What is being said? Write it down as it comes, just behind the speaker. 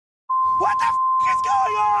What the is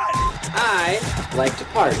going on? I like to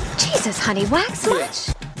party. Jesus, honey, wax much?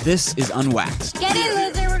 This is Unwaxed Get in,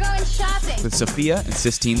 loser, we're going shopping. with Sophia and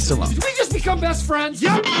Sistine Stallone. Did we just become best friends?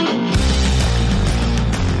 Yep.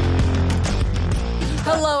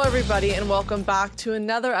 Hello, everybody, and welcome back to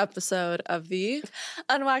another episode of the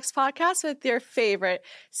Unwaxed Podcast with your favorite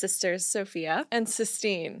sisters, Sophia and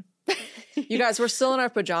Sistine. You guys, we're still in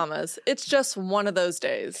our pajamas. It's just one of those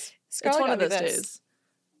days. Scarlett it's one of got me those this. days.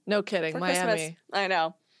 No kidding, For Miami. Christmas. I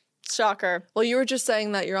know. Shocker. Well, you were just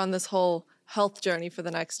saying that you're on this whole health journey for the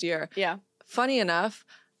next year. Yeah. Funny enough,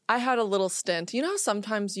 I had a little stint. You know how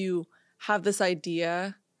sometimes you have this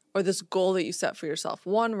idea or this goal that you set for yourself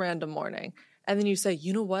one random morning, and then you say,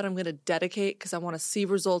 you know what, I'm going to dedicate because I want to see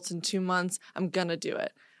results in 2 months. I'm going to do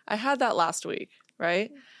it. I had that last week,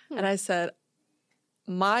 right? And I said,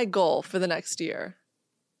 my goal for the next year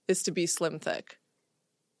is to be slim thick.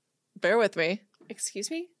 Bear with me.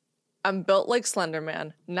 Excuse me? I'm built like Slender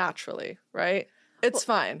Man, naturally, right? It's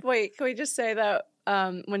fine. Wait, can we just say that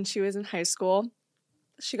when she was in high school,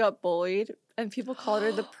 she got bullied and people called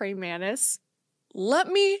her the praying mantis? Let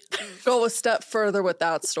me go a step further with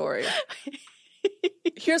that story.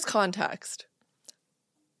 Here's context.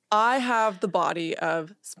 I have the body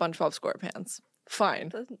of SpongeBob SquarePants.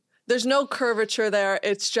 Fine. There's no curvature there.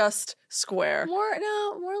 It's just square.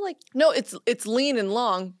 More like No, it's lean and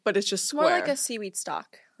long, but it's just square. more like a seaweed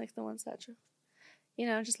stalk, like the ones that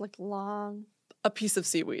just look long. A piece of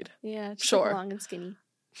seaweed. Yeah, just Sure. look long and skinny.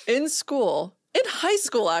 In school, in high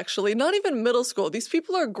school actually, not even middle school, these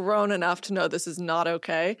people are grown enough to know this is not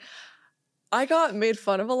okay. I got made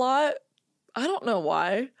fun of a lot. I don't know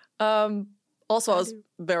why. Also, I was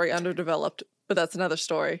very underdeveloped, but that's another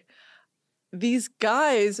story. These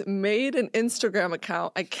guys made an Instagram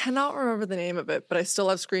account. I cannot remember the name of it, but I still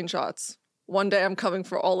have screenshots. One day I'm coming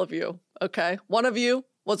for all of you, okay? One of you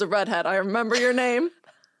was a redhead. I remember your name.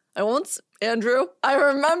 Andrew, I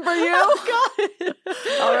remember you. Oh, God.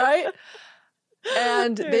 All right?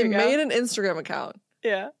 And There they you go. made an Instagram account.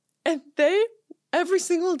 Yeah. And they, every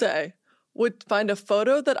single day, would find a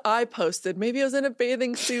photo that I posted. Maybe I was in a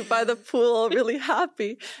bathing suit by the pool, really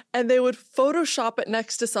happy. And they would Photoshop it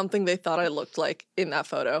next to something they thought I looked like in that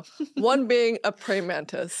photo. One being a praying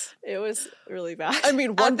mantis. It was really bad. I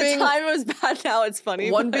mean, one At the being... time it was bad, now it's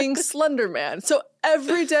funny. One but- being Slender Man. So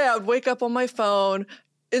every day I would wake up on my phone,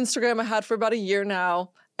 Instagram I had for about a year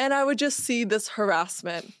now, and I would just see this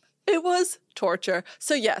harassment. It was torture.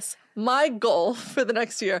 So yes, my goal for the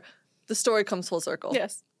next year, the story comes full circle.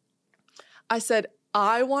 Yes. I said,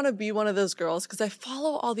 I want to be one of those girls because I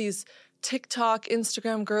follow all these TikTok,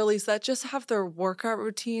 Instagram girlies that just have their workout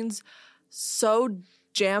routines so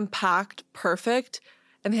jam-packed, perfect,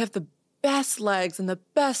 and they have the best legs and the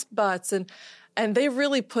best butts and they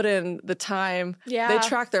really put in the time. Yeah. They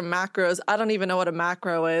track their macros. I don't even know what a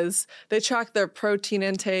macro is. They track their protein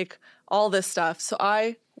intake, all this stuff. So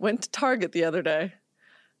I went to Target the other day.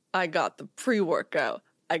 I got the pre-workout.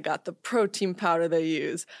 I got the protein powder they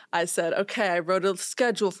use. I said, okay, I wrote a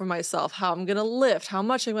schedule for myself, how I'm going to lift, how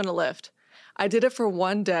much I'm going to lift. I did it for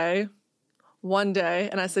one day,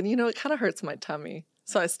 and I said, it kind of hurts my tummy.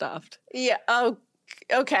 So I stopped. Yeah. Oh,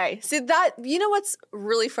 okay. See that, what's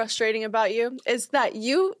really frustrating about you is that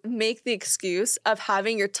you make the excuse of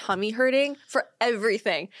having your tummy hurting for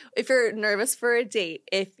everything. If you're nervous for a date,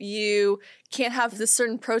 if you can't have this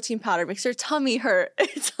certain protein powder, it makes your tummy hurt.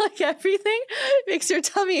 It's like everything makes your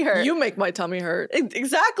tummy hurt. You make my tummy hurt.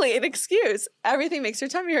 Exactly. An excuse. Everything makes your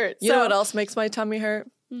tummy hurt. You know what else makes my tummy hurt?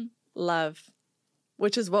 Love,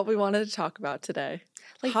 which is what we wanted to talk about today.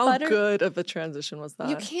 Like how butter- good of a transition was that?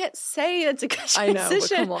 You can't say it's a good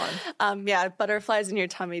transition. I know, but come on. Yeah, butterflies in your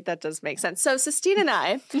tummy, that does make sense. So Sistine and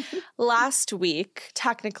I, last week,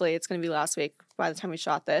 technically it's going to be last week by the time we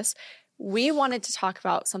shot this, we wanted to talk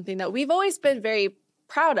about something that we've always been very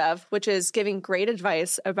proud of, which is giving great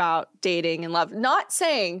advice about dating and love. Not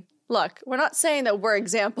saying, look, we're not saying that we're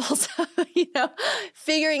examples of,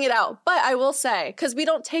 figuring it out. But I will say, because we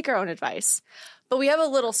don't take our own advice, but we have a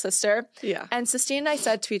little sister. Yeah. And Sistine and I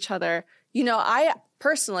said to each other, I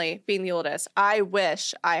personally, being the oldest, I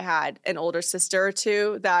wish I had an older sister or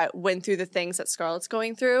two that went through the things that Scarlett's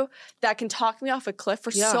going through that can talk me off a cliff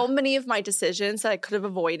for so many of my decisions that I could have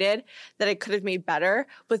avoided, that I could have made better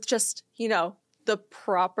with just, the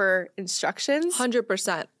proper instructions.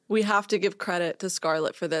 100%. We have to give credit to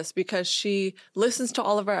Scarlett for this because she listens to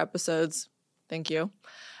all of our episodes. Thank you.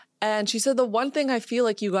 And she said the one thing I feel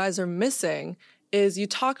like you guys are missing is you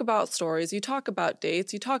talk about stories, you talk about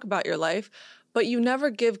dates, you talk about your life, but you never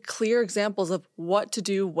give clear examples of what to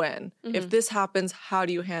do when. If this happens, how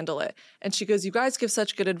do you handle it? And she goes, you guys give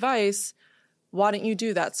such good advice, why don't you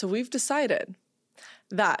do that? So we've decided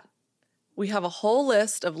that we have a whole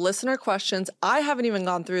list of listener questions. I haven't even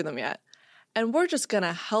gone through them yet. And we're just going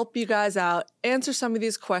to help you guys out, answer some of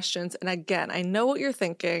these questions. And again, I know what you're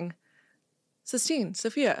thinking. Sistine,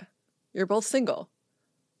 Sophia, you're both single.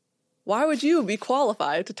 Why would you be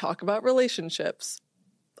qualified to talk about relationships?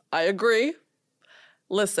 I agree.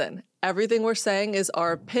 Listen, everything we're saying is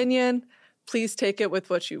our opinion. Please take it with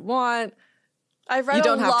what you want. I've read You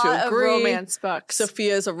don't a have to lot of agree. romance books.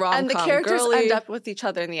 Sophia's a rom-com and the characters girly. end up with each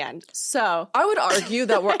other in the end. So I would argue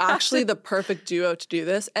that we're actually the perfect duo to do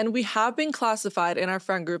this. And we have been classified in our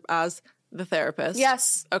friend group as the therapist.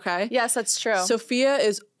 yes. Okay? Yes, that's true. Sophia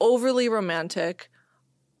is overly romantic,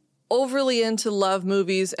 overly into love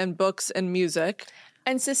movies and books and music.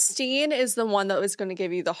 And Sistine is the one that was going to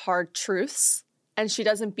give you the hard truths, and she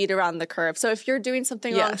doesn't beat around the curve. So if you're doing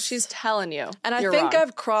something wrong, Yes. she's telling you. And I you're think wrong.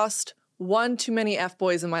 I've crossed one too many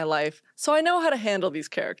F-boys in my life, so I know how to handle these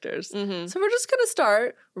characters. So we're just going to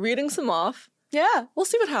start reading some off. Yeah. We'll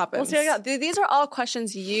see what happens. We'll see how it goes. These are all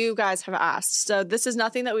questions you guys have asked. So this is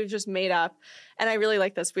nothing that we've just made up. And I really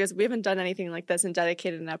like this because we haven't done anything like this and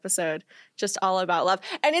dedicated an episode just all about love.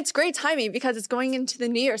 And it's great timing because it's going into the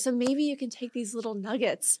new year. So maybe you can take these little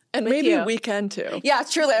nuggets. And with maybe you. we can too. Yeah,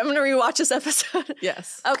 truly. I'm going to rewatch this episode.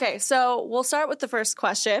 Yes. Okay, so we'll start with the first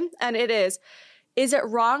question. And it is it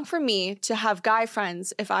wrong for me to have guy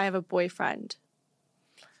friends if I have a boyfriend?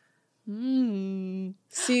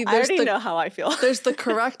 See, I there's already know how I feel. there's the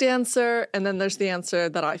correct answer, and then there's the answer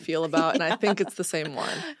that I feel about, and I think it's the same one.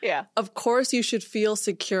 Yeah. Of course, you should feel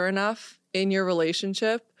secure enough in your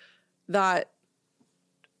relationship that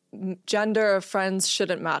gender of friends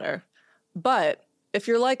shouldn't matter. But if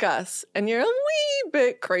you're like us and you're a wee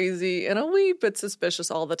bit crazy and a wee bit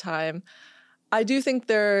suspicious all the time, I do think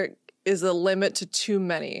there is a limit to too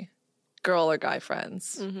many girl or guy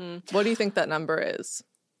friends. What do you think that number is?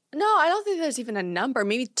 No, I don't think there's even a number.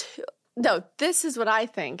 Maybe two. No, this is what I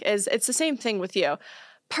think is it's the same thing with you.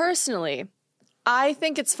 Personally, I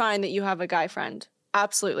think it's fine that you have a guy friend.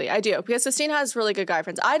 Absolutely. I do. Because Sistine has really good guy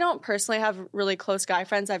friends. I don't personally have really close guy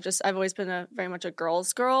friends. I've always been very much a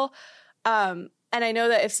girl's girl. And I know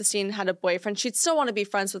that if Sistine had a boyfriend, she'd still want to be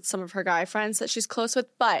friends with some of her guy friends that she's close with,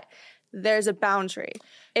 but there's a boundary.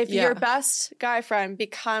 If your best guy friend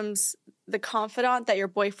becomes the confidant that your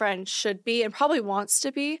boyfriend should be and probably wants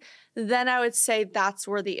to be, then I would say that's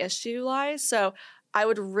where the issue lies. So I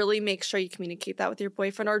would really make sure you communicate that with your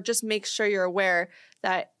boyfriend, or just make sure you're aware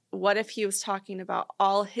that what if he was talking about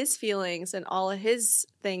all his feelings and all of his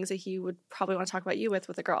things that he would probably want to talk about you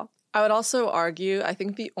with a girl. I would also argue, I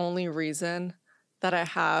think the only reason that I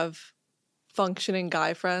have functioning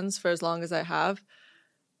guy friends for as long as I have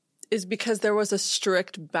is because there was a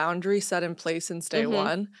strict boundary set in place since day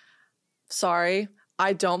one. Sorry,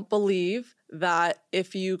 I don't believe that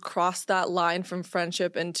if you cross that line from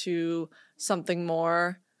friendship into something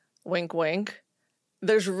more, wink, wink,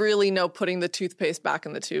 there's really no putting the toothpaste back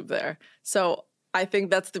in the tube there. So I think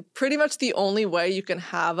that's pretty much the only way you can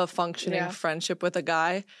have a functioning friendship with a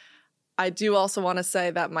guy. I do also want to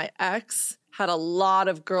say that my ex had a lot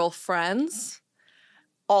of girlfriends,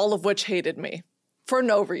 all of which hated me for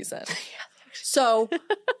no reason. So,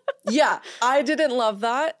 yeah, I didn't love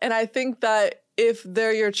that. And I think that if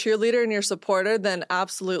they're your cheerleader and your supporter, then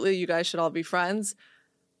absolutely you guys should all be friends.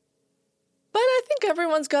 But I think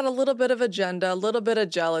everyone's got a little bit of agenda, a little bit of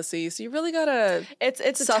jealousy. So you really got to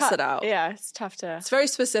It's suss it out. Yeah, it's tough to. It's very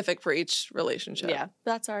specific for each relationship. Yeah,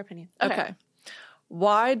 that's our opinion. Okay.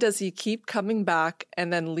 Why does he keep coming back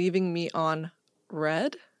and then leaving me on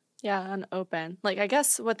red? Yeah, unopen. Like, I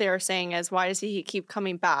guess what they were saying is, why does he keep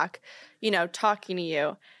coming back, talking to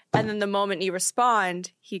you? And then the moment you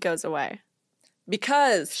respond, he goes away.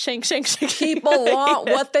 Because Shank, shank, shank. people want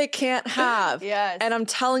what they can't have. Yes. And I'm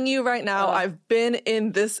telling you right now, I've been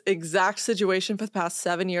in this exact situation for the past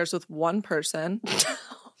 7 years with one person.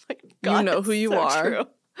 Oh my God, you know who you so are.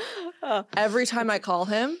 true. Every time I call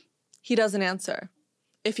him, he doesn't answer.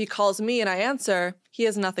 If he calls me and I answer, he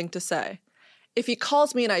has nothing to say. If he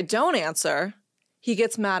calls me and I don't answer, he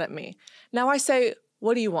gets mad at me. Now I say,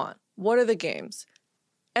 what do you want? What are the games?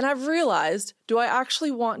 And I've realized, do I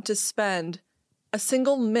actually want to spend a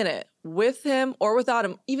single minute with him or without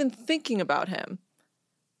him, even thinking about him?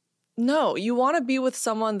 No, you want to be with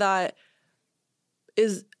someone that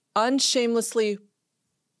is unshamelessly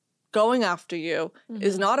going after you,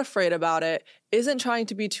 is not afraid about it, isn't trying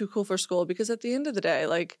to be too cool for school, because at the end of the day,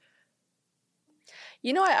 like,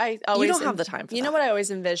 I always you don't have the time for You that. know what I always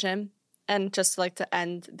envision? And just like to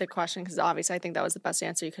end the question, because obviously I think that was the best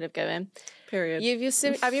answer you could have given. Period.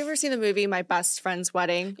 Have you ever seen the movie My Best Friend's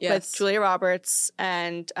Wedding Yes. with Julia Roberts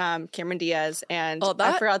and Cameron Diaz? And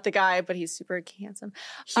I forgot the guy, but he's super handsome.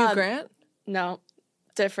 Hugh Grant? No,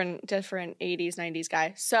 different 80s, 90s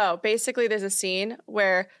guy. So basically there's a scene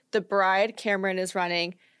where the bride, Cameron, is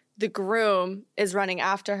running, the groom is running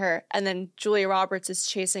after her, and then Julia Roberts is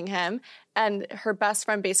chasing him. And her best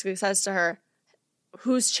friend basically says to her,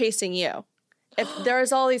 who's chasing you? If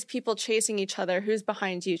there's all these people chasing each other, who's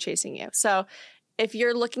behind you chasing you? So if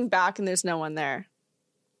you're looking back and there's no one there,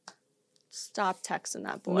 stop texting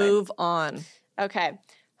that boy. Move on. Okay.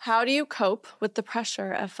 How do you cope with the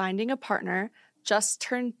pressure of finding a partner, just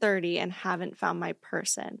turned 30 and haven't found my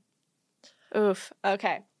person? Oof.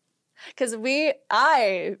 Okay. Because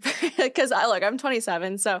I'm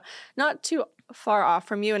 27, so not too far off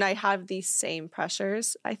from you, and I have these same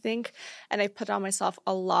pressures, I think, and I put on myself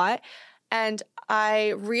a lot. And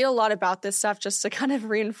I read a lot about this stuff just to kind of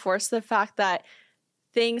reinforce the fact that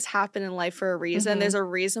things happen in life for a reason. There's a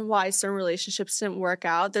reason why certain relationships didn't work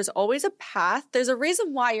out. There's always a path. There's a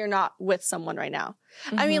reason why you're not with someone right now.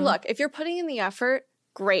 I mean, look, if you're putting in the effort,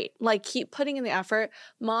 great. Like, keep putting in the effort.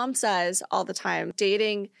 Mom says all the time,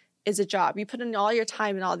 dating is a job. You put in all your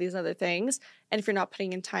time and all these other things. And if you're not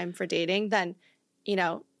putting in time for dating, then, you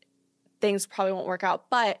know, things probably won't work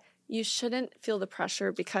out. But you shouldn't feel the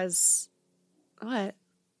pressure because what?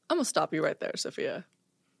 I'm going to stop you right there, Sophia.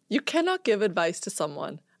 You cannot give advice to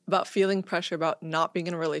someone about feeling pressure about not being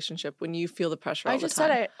in a relationship when you feel the pressure all the time. I just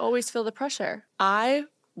said I always feel the pressure. I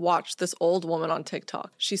watched this old woman on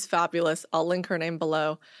TikTok. She's fabulous. I'll link her name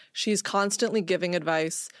below. She's constantly giving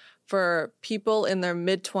advice for people in their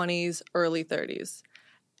mid-20s, early 30s.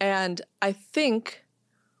 And I think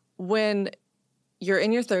when you're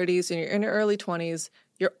in your 30s and you're in your early 20s,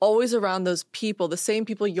 you're always around those people, the same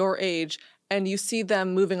people your age, and you see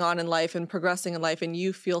them moving on in life and progressing in life, and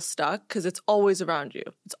you feel stuck because it's always around you.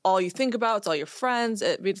 It's all you think about. It's all your friends.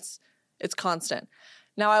 It's constant.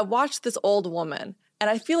 Now, I watched this old woman, and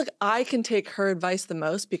I feel like I can take her advice the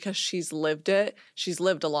most because she's lived it. She's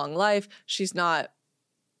lived a long life. She's not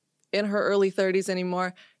in her early 30s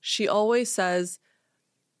anymore. She always says,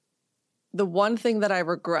 the one thing that I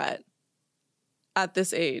regret at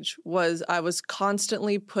this age was I was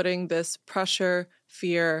constantly putting this pressure,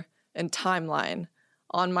 fear, and timeline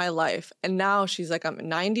on my life. And now she's like, I'm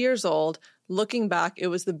 90 years old. Looking back, it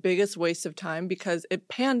was the biggest waste of time because it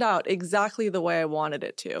panned out exactly the way I wanted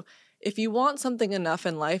it to. If you want something enough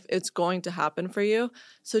in life, it's going to happen for you.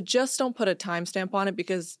 So just don't put a timestamp on it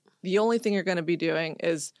because the only thing you're going to be doing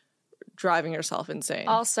is driving yourself insane.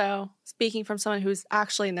 Also, speaking from someone who's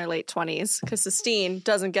actually in their late 20s, because Sistine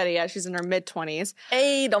doesn't get it yet. She's in her mid-20s.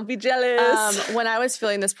 Hey, don't be jealous. When I was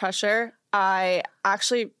feeling this pressure,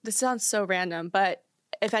 this sounds so random, but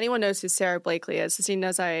if anyone knows who Sarah Blakely is, Sistine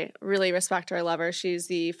knows I really respect her. I love her. She's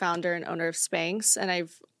the founder and owner of Spanx, and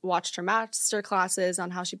I've watched her master classes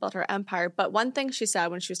on how she built her empire. But one thing she said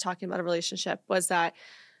when she was talking about a relationship was that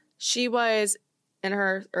she was in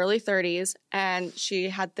her early 30s and she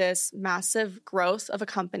had this massive growth of a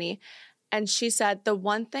company. And she said, the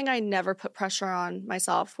one thing I never put pressure on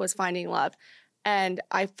myself was finding love. And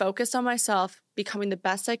I focused on myself, becoming the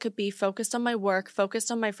best I could be, focused on my work,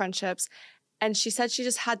 focused on my friendships. And she said she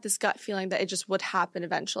just had this gut feeling that it just would happen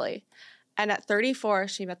eventually. And at 34,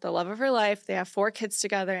 she met the love of her life. They have 4 kids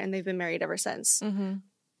together and they've been married ever since. Mm-hmm.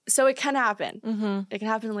 So it can happen. Mm-hmm. It can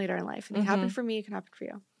happen later in life. It can happen for me. It can happen for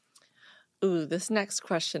you. Ooh, this next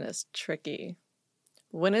question is tricky.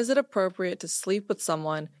 When is it appropriate to sleep with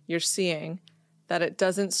someone you're seeing that it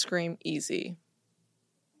doesn't scream easy?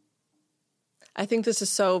 I think this is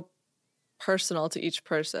so personal to each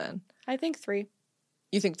person. I think 3.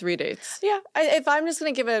 You think 3 dates? Yeah. If I'm just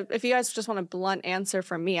going to if you guys just want a blunt answer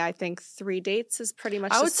from me, I think 3 dates is pretty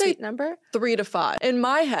much the sweet number. 3 to 5. In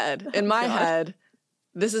my head,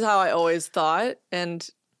 this is how I always thought. And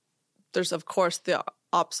there's, of course, the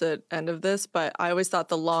opposite end of this, but I always thought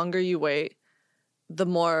the longer you wait, the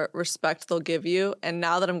more respect they'll give you. And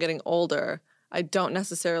now that I'm getting older, I don't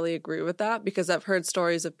necessarily agree with that because I've heard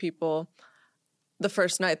stories of people the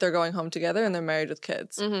first night they're going home together and they're married with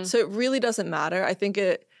kids. Mm-hmm. So it really doesn't matter. I think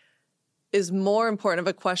it is more important of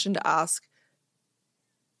a question to ask.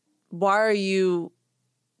 Why are you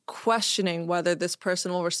questioning whether this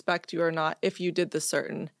person will respect you or not if you did this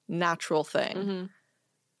certain natural thing? Mm-hmm.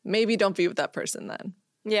 Maybe don't be with that person then.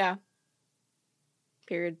 Yeah.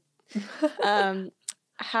 Period.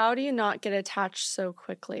 How do you not get attached so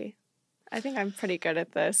quickly? I think I'm pretty good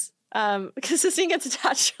at this. because Sistine gets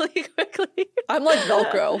attached really quickly. I'm like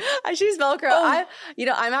Velcro. She's Velcro. Oh.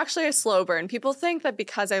 I'm actually a slow burn. People think that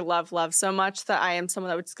because I love so much that I am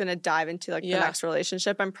someone that's going to dive into like the next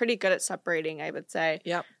relationship. I'm pretty good at separating, I would say,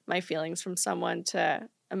 my feelings from someone to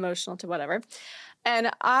emotional to whatever.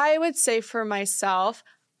 And I would say for myself,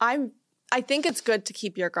 I think it's good to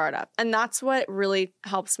keep your guard up. And that's what really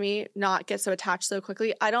helps me not get so attached so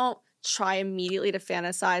quickly. I don't try immediately to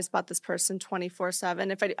fantasize about this person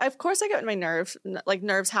 24/7. Of course I get my nerves, like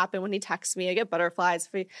nerves happen when he texts me. I get butterflies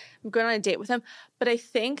if I'm going on a date with him. But I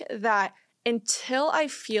think that until I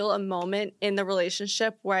feel a moment in the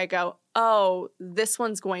relationship where I go, oh, this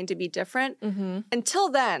one's going to be different. Until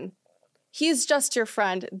then, he's just your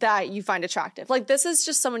friend that you find attractive. Like, this is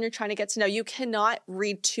just someone you're trying to get to know. You cannot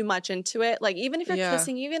read too much into it. Like, even if you're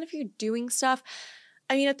kissing, even if you're doing stuff,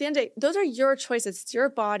 I mean, at the end of the day, those are your choices. It's your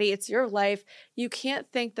body. It's your life. You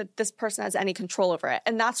can't think that this person has any control over it.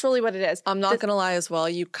 And that's really what it is. I'm not going to lie as well.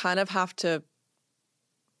 You kind of have to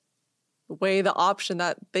weigh the option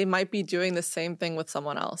that they might be doing the same thing with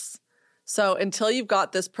someone else. So until you've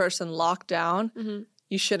got this person locked down,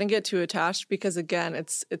 you shouldn't get too attached because, again,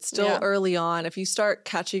 it's still early on. If you start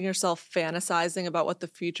catching yourself fantasizing about what the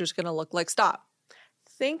future's going to look like, stop.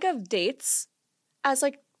 Think of dates as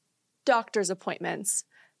like doctor's appointments.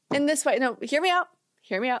 In this way, no, hear me out.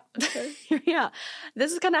 Hear me out. Okay. Hear me out.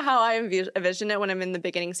 This is kind of how I envision it when I'm in the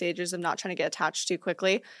beginning stages of not trying to get attached too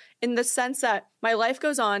quickly, in the sense that my life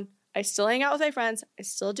goes on. I still hang out with my friends. I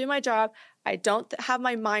still do my job. I don't have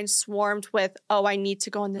my mind swarmed with, oh, I need to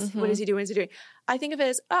go on this. What is he doing? What is he doing? I think of it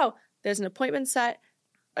as, oh, there's an appointment set,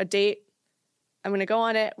 a date. I'm going to go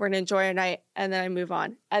on it. We're going to enjoy our night. And then I move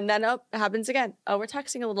on. And then, it happens again. Oh, we're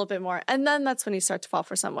texting a little bit more. And then that's when you start to fall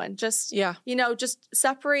for someone. Just, just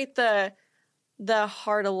separate the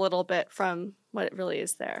heart a little bit from what it really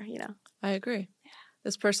is there, I agree. Yeah.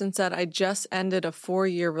 This person said, I just ended a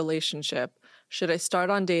 4-year relationship. Should I start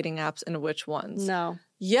on dating apps and which ones? No.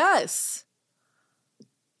 Yes.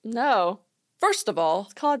 No. First of all,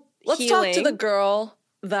 it's called let's healing. talk to the girl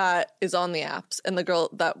that is on the apps and the girl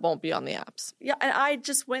that won't be on the apps. Yeah, and I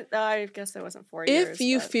just went, I guess it wasn't 4 years. If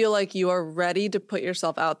you feel like you are ready to put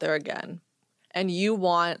yourself out there again and you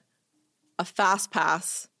want a fast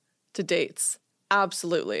pass to dates,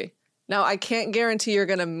 absolutely. Now, I can't guarantee you're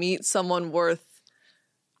going to meet someone worth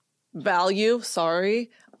value,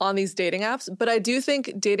 on these dating apps, but I do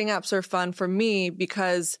think dating apps are fun for me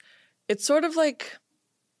because it's sort of like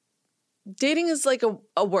dating is like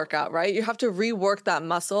a workout, right? You have to rework that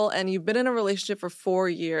muscle, and you've been in a relationship for 4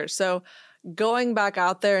 years. So going back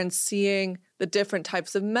out there and seeing the different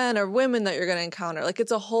types of men or women that you're going to encounter, like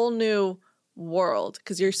it's a whole new world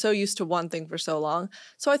because you're so used to one thing for so long.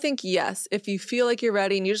 So I think, yes, if you feel like you're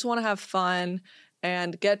ready and you just want to have fun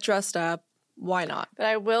and get dressed up, why not? But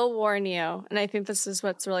I will warn you, and I think this is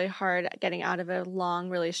what's really hard getting out of a long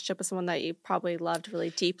relationship with someone that you probably loved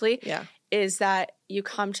really deeply, is that you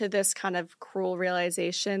come to this kind of cruel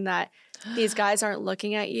realization that these guys aren't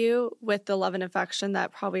looking at you with the love and affection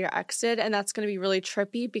that probably your ex did, and that's going to be really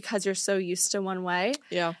trippy because you're so used to one way.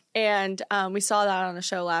 Yeah. And we saw that on a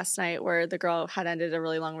show last night where the girl had ended a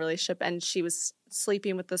really long relationship, and she was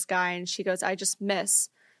sleeping with this guy, and she goes, I just miss,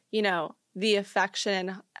 the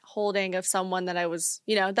affection holding of someone that I was,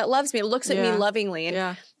 that loves me, looks at me lovingly.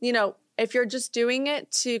 And, if you're just doing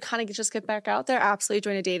it to kind of just get back out there, absolutely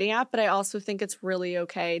join a dating app. But I also think it's really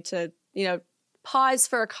okay to, pause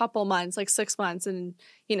for a couple months, like 6 months, and,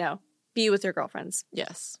 be with your girlfriends.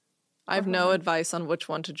 Yes. I have no advice on which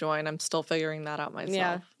one to join. I'm still figuring that out myself.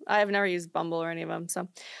 Yeah. I've never used Bumble or any of them. So,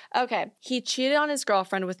 okay. He cheated on his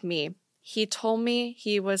girlfriend with me. He told me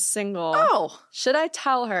he was single. Oh. Should I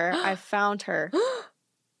tell her I found her?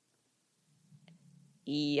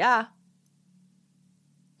 Yeah.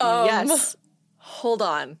 Yes. Hold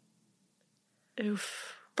on.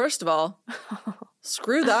 Oof. First of all,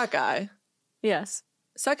 screw that guy. Yes.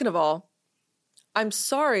 Second of all, I'm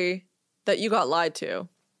sorry that you got lied to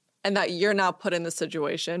and that you're now put in this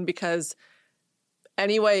situation, because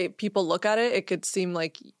any way people look at it, it could seem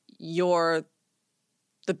like you're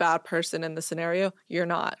the bad person in the scenario. You're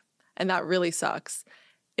not. And that really sucks.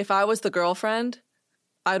 If I was the girlfriend,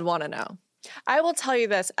 I'd want to know. I will tell you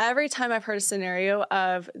this. Every time I've heard a scenario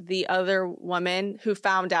of the other woman who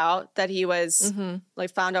found out that he was,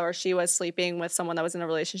 found out or she was sleeping with someone that was in a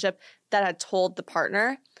relationship that had told the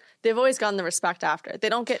partner, they've always gotten the respect after. They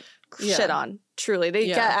don't get shit on, truly. They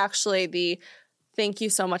get actually the thank you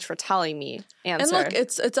so much for telling me answer. And look,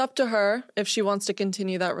 it's up to her if she wants to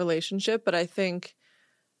continue that relationship, but I think,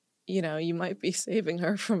 you might be saving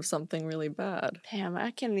her from something really bad. Damn, I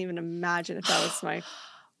can't even imagine if that was my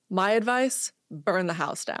My advice, burn the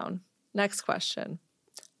house down. Next question.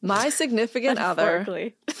 My significant other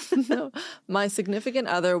my significant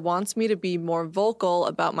other wants me to be more vocal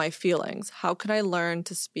about my feelings. How can I learn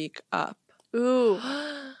to speak up? Ooh.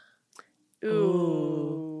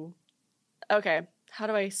 Okay, how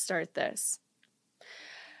do I start this?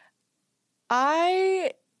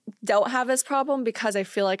 I don't have this problem because I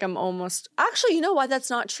feel like I'm almost... Actually, you know what? That's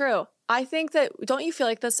not true. I think that... Don't you feel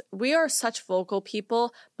like this? We are such vocal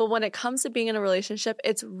people, but when it comes to being in a relationship,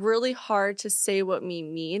 it's really hard to say what we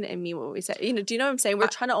mean and mean what we say. You know, do you know what I'm saying? We're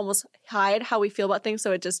trying to almost hide how we feel about things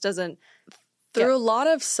so it just doesn't... Through a lot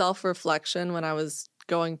of self-reflection when I was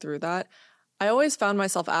going through that, I always found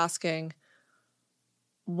myself asking,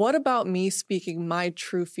 what about me speaking my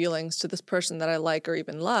true feelings to this person that I like or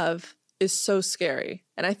even love is so scary?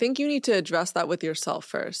 And I think you need to address that with yourself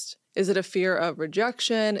first. Is it a fear of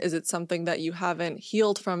rejection? Is it something that you haven't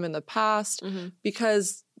healed from in the past? Mm-hmm.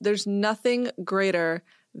 Because there's nothing greater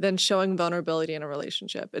than showing vulnerability in a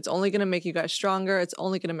relationship. It's only going to make you guys stronger. It's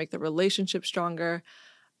only going to make the relationship stronger.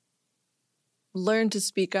 Learn to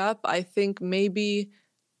speak up. I think maybe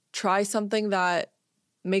try something that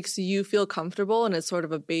makes you feel comfortable and it's sort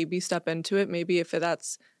of a baby step into it. Maybe if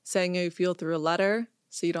that's saying how you feel through a letter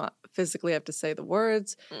so you don't physically have to say the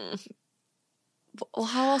words. Well,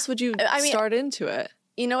 how else would you start into it?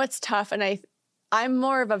 You know, it's tough. And I'm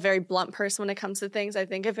more of a very blunt person when it comes to things. I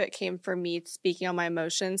think if it came from me speaking on my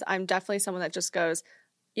emotions, I'm definitely someone that just goes,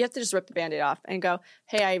 you have to just rip the Band-Aid off and go,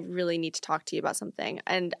 hey, I really need to talk to you about something.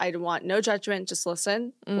 And I want no judgment. Just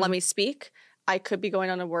listen. Let me speak. I could be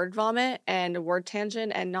going on a word vomit and a word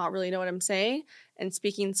tangent and not really know what I'm saying and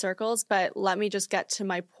speaking in circles, but let me just get to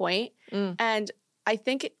my point. And I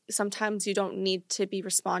think sometimes you don't need to be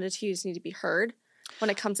responded to. You just need to be heard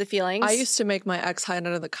when it comes to feelings. I used to make my ex hide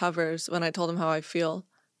under the covers when I told him how I feel,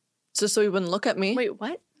 just so he wouldn't look at me. Wait,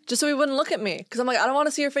 what? Just so he wouldn't look at me. Because I'm like, I don't want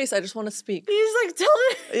to see your face. I just want to speak. He's like, tell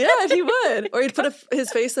me. Yeah, he would. Or he'd put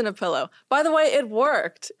his face in a pillow. By the way, it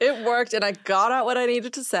worked. It worked, and I got out what I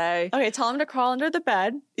needed to say. Okay, tell him to crawl under the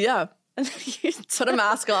bed. Yeah. And then you Put a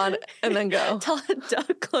mask on and then go. Tell him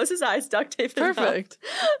to close his eyes, duct tape his mouth. Perfect.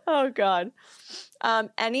 Oh, God.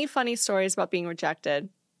 Any funny stories about being rejected?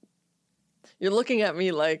 You're looking at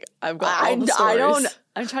me like I've got all the stories. I don't.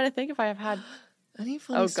 I'm trying to think if I have had... Any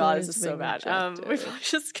funny God, stories this is of so being bad. rejected? We probably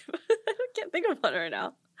just... I can't think of one right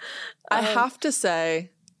now. I have to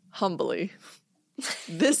say, humbly,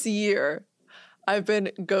 this year, I've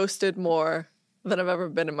been ghosted more than I've ever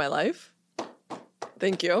been in my life.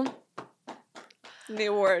 Thank you. The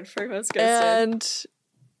award for most ghosted. And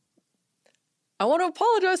I want to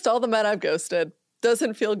apologize to all the men I've ghosted.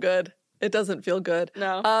 Doesn't feel good. It doesn't feel good.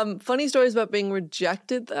 No. Funny stories about being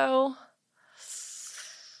rejected, though.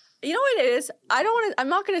 You know what it is? I'm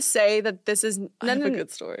not going to say that this is... I have a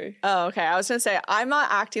good story. Oh, okay. I was going to say, I'm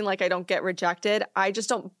not acting like I don't get rejected. I just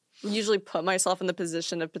don't usually put myself in the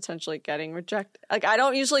position of potentially getting rejected. Like, I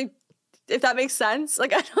don't usually... If that makes sense.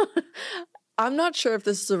 Like, I don't... I'm not sure if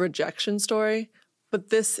this is a rejection story,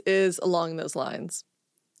 but this is along those lines.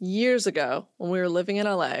 Years ago, when we were living in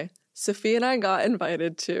LA, Sophie and I got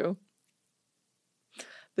invited to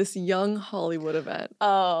this young Hollywood event.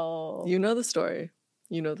 Oh. You know the story.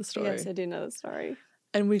 You know the story. Yes, I do know the story.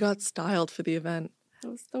 And we got styled for the event. It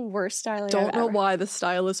was the worst styling Don't know ever. why the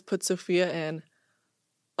stylist put Sophia in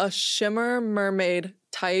a shimmer mermaid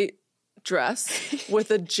tight dress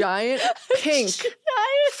with a giant pink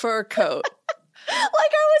fur coat.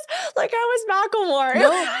 like I was Macklemore.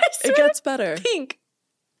 No, it gets better. Pink.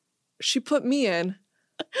 She put me in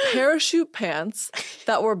parachute pants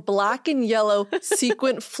that were black and yellow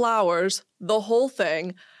sequin flowers, the whole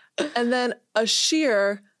thing, and then a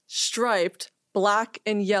sheer striped black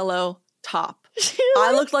and yellow top.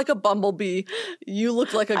 I looked like a bumblebee. You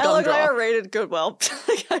looked like a gumdrop. I looked like a rated Goodwill.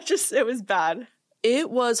 It was bad.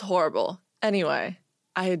 It was horrible. Anyway,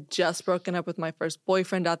 I had just broken up with my first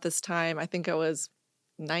boyfriend at this time. I think I was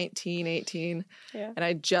 19, 18. Yeah. And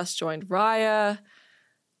I just joined Raya.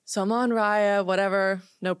 So I'm on Raya, whatever,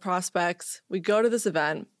 no prospects. We go to this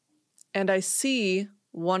event, and I see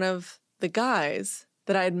one of the guys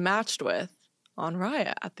that I had matched with on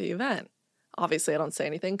Raya at the event. Obviously, I don't say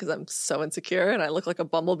anything because I'm so insecure and I look like a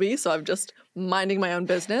bumblebee, so I'm just minding my own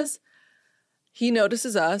business. He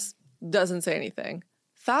notices us, doesn't say anything.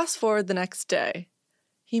 Fast forward the next day,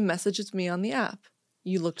 he messages me on the app.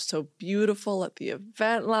 You looked so beautiful at the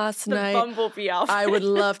event last night. Bumblebee outfit. I would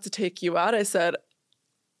love to take you out. I said,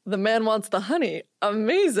 the man wants the honey.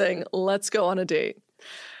 Amazing. Let's go on a date.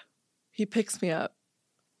 He picks me up.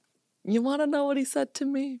 You want to know what he said to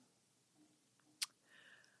me?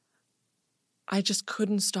 I just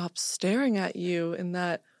couldn't stop staring at you in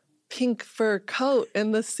that pink fur coat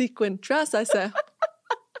and the sequin dress. I said, what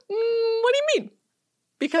do you mean?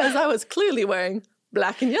 Because I was clearly wearing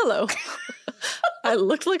black and yellow. I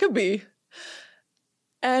looked like a bee.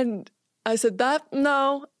 And I said, that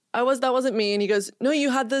wasn't me. And he goes, no, you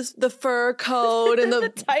had the fur coat and the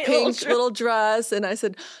tight pink little dress. And I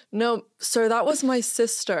said, no, sir, that was my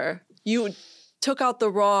sister. You took out the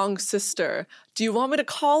wrong sister. Do you want me to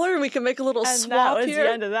call her and we can make a little And swap that was here?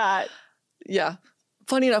 the end of that. Yeah.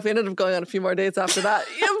 Funny enough, we ended up going on a few more dates after that.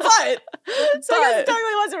 Yeah, So I guess it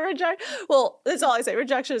technically wasn't rejection. Well, that's all I say.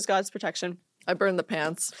 Rejection is God's protection. I burned the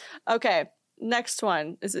pants. Okay, next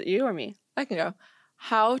one. Is it you or me? I can go.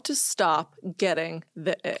 How to stop getting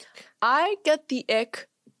the ick. I get the ick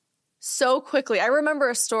so quickly. I remember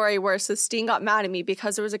a story where Sistine got mad at me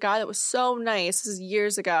because there was a guy that was so nice. This is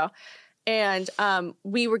years ago. And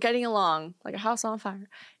we were getting along like a house on fire.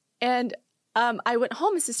 And I went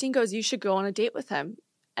home and Sistine goes, you should go on a date with him.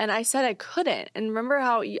 And I said I couldn't. And remember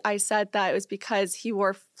how I said that it was because he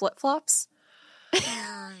wore flip-flops?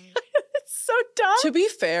 It's so dumb. To be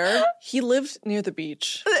fair, he lived near the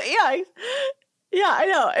beach. Yeah, I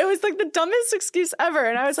know. It was like the dumbest excuse ever.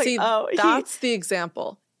 And I was See, like, oh. that's the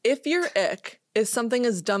example. If your ick is something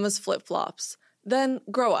as dumb as flip-flops, then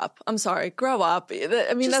grow up. I'm sorry, grow up.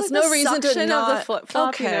 I mean, Just that's like no the reason to suction of not. the flip-flop,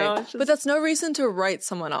 okay, you know, it's but just- that's no reason to write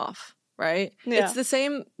someone off, right? Yeah. It's the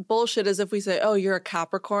same bullshit as if we say, "Oh, you're a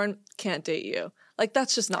Capricorn, can't date you." Like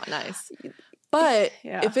that's just not nice. But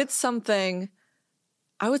Yeah. if it's something,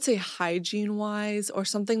 I would say hygiene-wise, or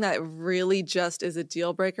something that really just is a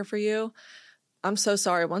deal breaker for you, I'm so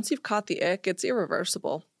sorry. Once you've caught the ick, it's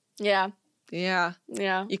irreversible. Yeah. Yeah,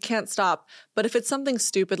 Yeah. you can't stop. But if it's something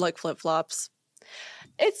stupid like flip-flops,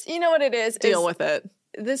 It's, you know what it is? deal with it.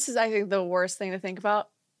 This is, I think, the worst thing to think about.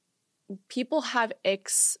 People have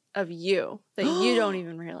icks of you that you don't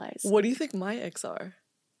even realize. What do you think my icks are?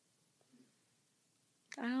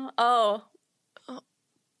 I don't. Oh.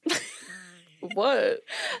 What?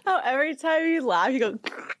 How every time you laugh, you go.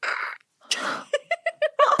 I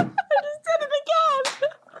just did it again.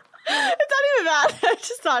 It's not even bad. I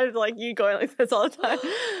just thought of like you going like this all the time.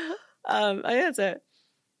 I think that's it.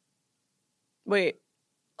 Wait.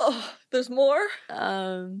 Oh, there's more?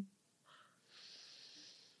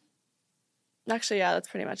 Actually, yeah, that's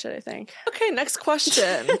pretty much it, I think. Okay, next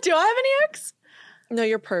question. Do I have any icks? No,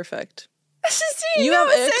 you're perfect. Justine, You have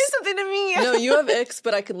say icks? something to me. No, you have icks,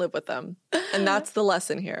 but I can live with them. And that's the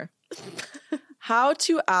lesson here. How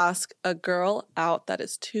to ask a girl out that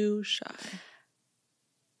is too shy.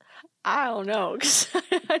 I don't know. 'Cause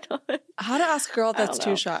I don't. How to ask a girl that's don't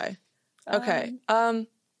know. too shy. Okay.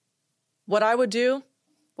 What I would do,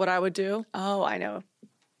 Oh, I know.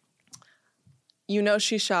 you know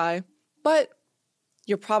she's shy, but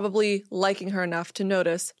you're probably liking her enough to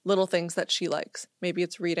notice little things that she likes. Maybe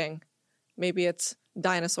it's reading. Maybe it's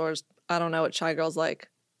dinosaurs. I don't know what shy girls like.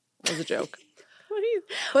 It was a joke. What do you?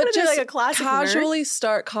 But what are they, just like a classic casually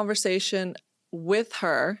start conversation with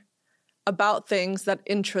her about things that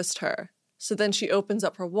interest her. So then she opens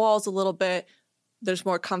up her walls a little bit. There's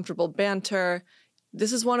more comfortable banter.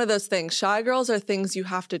 This is one of those things. Shy girls are things you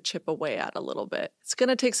have to chip away at a little bit. It's going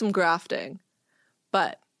to take some grafting,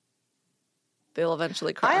 but they'll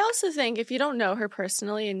eventually crack. I also think if you don't know her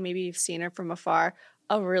personally and maybe you've seen her from afar,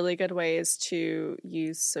 a really good way is to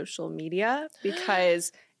use social media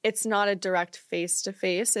because it's not a direct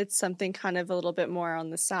face-to-face. It's something kind of a little bit more on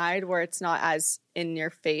the side where it's not as in your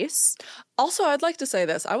face. Also, I'd like to say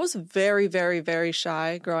this. I was very, very, very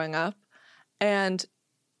shy growing up, and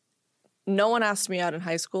no one asked me out in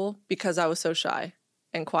high school because I was so shy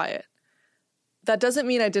and quiet. That doesn't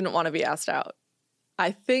mean I didn't want to be asked out.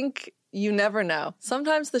 I think you never know.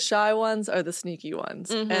 Sometimes the shy ones are the sneaky ones.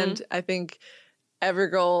 Mhm. And I think every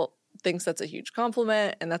girl thinks that's a huge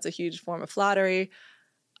compliment and that's a huge form of flattery.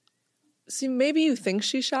 See, maybe you think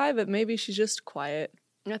she's shy, but maybe she's just quiet.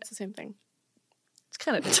 That's the same thing. It's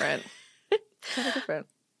kind of different. Kind of different.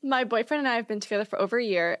 My boyfriend and I have been together for over a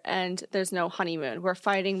year and there's no honeymoon. We're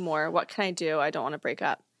fighting more. What can I do? I don't want to break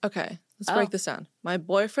up. Okay, let's Oh. break this down. My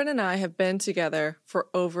boyfriend and I have been together for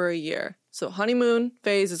over a year. So honeymoon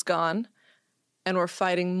phase is gone and we're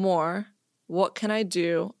fighting more. What can I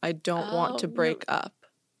do? I don't want to Oh, break up.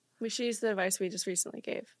 We should use the advice we just recently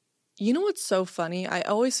gave. You know what's so funny? I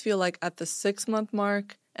always feel like at the 6-month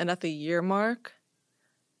mark and at the year mark,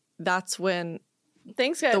 that's when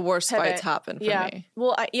Things get the worst pivot. fights happen for yeah. me.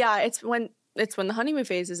 Well, it's when the honeymoon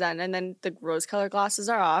phase is end, and then the rose-colored glasses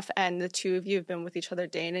are off, and the two of you have been with each other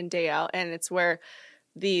day in and day out, and it's where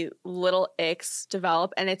the little icks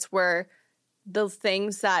develop, and it's where the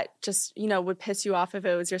things that just would piss you off if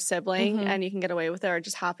it was your sibling, Mhm. and you can get away with it, are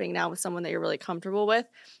just happening now with someone that you're really comfortable with.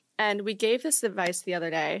 And we gave this advice the other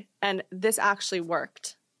day, and this actually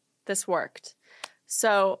worked. This worked.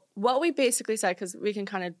 So what we basically said, because we can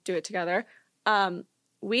kind of do it together,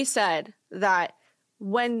 we said that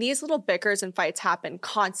when these little bickers and fights happen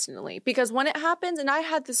constantly, because when it happens, and I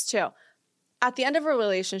had this too, at the end of a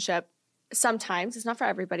relationship, sometimes, it's not for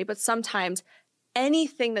everybody, but sometimes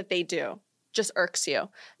anything that they do just irks you.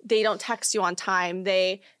 They don't text you on time.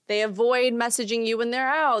 They avoid messaging you when they're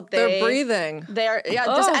out. They're breathing.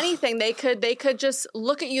 Just anything. They could just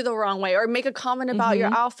look at you the wrong way or make a comment about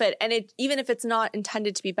your outfit, and even if it's not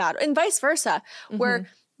intended to be bad, and vice versa, where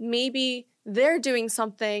maybe they're doing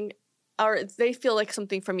something or they feel like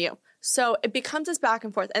something from you. So it becomes this back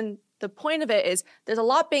and forth. And the point of it is there's a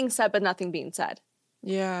lot being said, but nothing being said.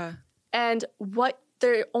 Yeah. And what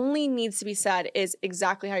there only needs to be said is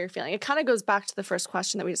exactly how you're feeling. It kind of goes back to the first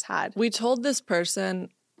question that we just had. We told this person,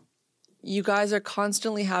 you guys are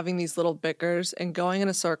constantly having these little bickers and going in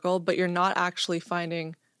a circle, but you're not actually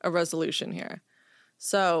finding a resolution here.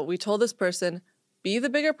 So we told this person, be the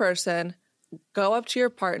bigger person, go up to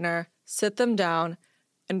your partner, sit them down,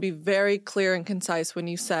 and be very clear and concise when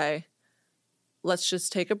you say, let's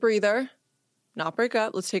just take a breather, not break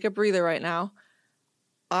up, let's take a breather right now.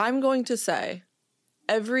 I'm going to say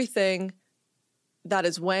everything that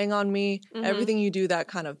is weighing on me, everything you do that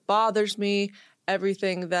kind of bothers me,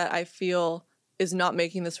 everything that I feel is not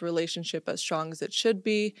making this relationship as strong as it should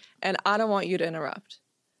be, and I don't want you to interrupt.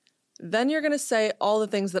 Then you're going to say all the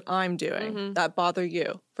things that I'm doing that bother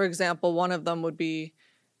you. For example, one of them would be,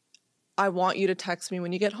 I want you to text me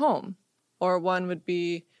when you get home. Or one would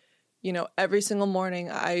be, every single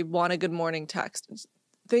morning I want a good morning text.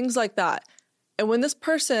 Things like that. And when this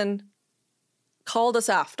person called us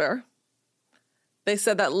after, they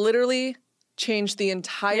said that literally changed the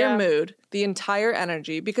entire mood, the entire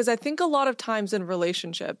energy. Because I think a lot of times in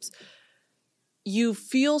relationships, you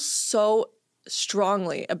feel so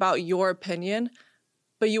strongly about your opinion,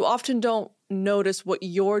 but you often don't notice what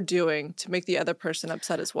you're doing to make the other person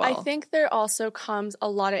upset as well. I think there also comes a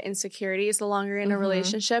lot of insecurities the longer you're in a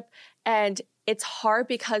relationship. And it's hard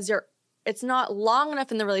because it's not long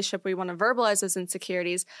enough in the relationship where you want to verbalize those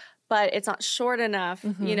insecurities, but it's not short enough.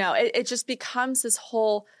 It just becomes this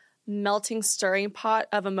whole melting, stirring pot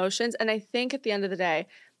of emotions. And I think at the end of the day,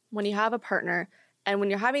 when you have a partner and when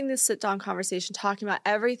you're having this sit-down conversation talking about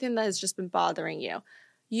everything that has just been bothering you,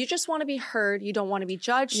 you just want to be heard, you don't want to be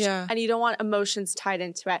judged, and you don't want emotions tied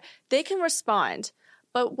into it. They can respond,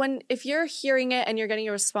 but if you're hearing it and you're getting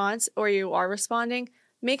a response or you are responding,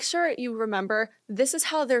 make sure you remember this is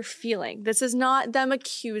how they're feeling. This is not them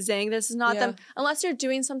accusing. This is not them, unless you're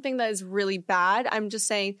doing something that is really bad. I'm just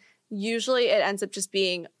saying usually it ends up just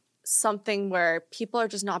being something where people are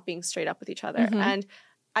just not being straight up with each other. And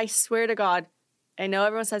I swear to God, I know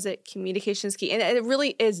everyone says it, communication is key. And it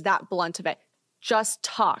really is that blunt of it. Just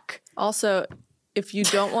talk. Also, if you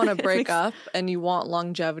don't want to break up and you want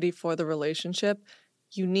longevity for the relationship,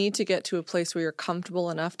 you need to get to a place where you're comfortable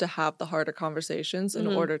enough to have the harder conversations in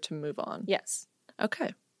order to move on. Yes.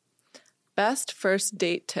 Okay. Best first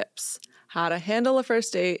date tips. How to handle a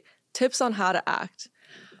first date. Tips on how to act.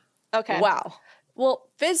 Okay. Wow. Well,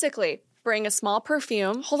 physically, bring a small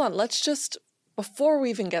perfume. Hold on. Let's just, before we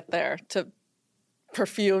even get there to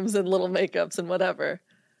perfumes and little makeups and whatever,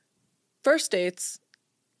 first dates,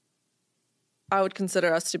 I would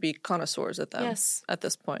consider us to be connoisseurs at them. Yes. At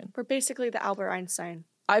this point. We're basically the Albert Einstein.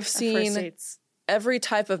 I've first seen dates. every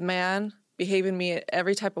type of man behave in me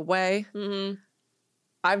every type of way.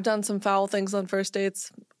 I've done some foul things on first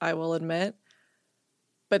dates, I will admit.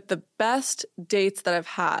 But the best dates that I've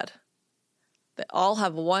had, they all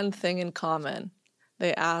have one thing in common.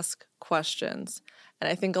 They ask questions. And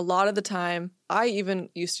I think a lot of the time, I even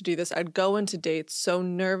used to do this. I'd go into dates so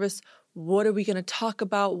nervous. What are we going to talk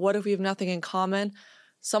about? What if we have nothing in common?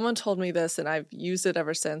 Someone told me this, and I've used it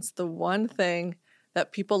ever since. The one thing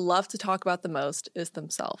that people love to talk about the most is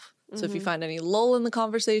themselves. So if you find any lull in the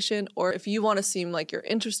conversation, or if you want to seem like you're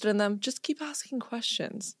interested in them, just keep asking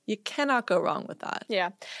questions. You cannot go wrong with that.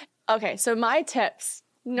 Yeah. Okay, so my tips,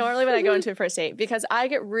 normally when I go into a first date, because I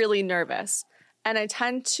get really nervous, and I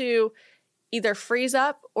tend to either freeze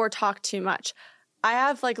up or talk too much. I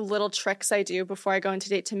have like little tricks I do before I go into a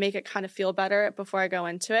date to make it kind of feel better before I go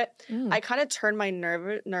into it. I kind of turn my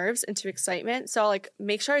nerves into excitement. So I'll like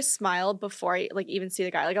make sure I smile before I like even see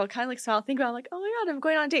the guy. Like I'll kind of like smile, think about like, oh my God, I'm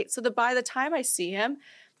going on a date. So by the time I see him,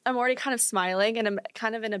 I'm already kind of smiling and I'm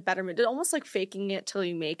kind of in a better mood. It's almost like faking it till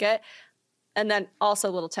you make it. And then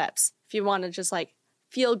also little tips. If you want to just like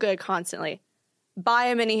feel good constantly, buy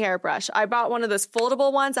a mini hairbrush. I bought one of those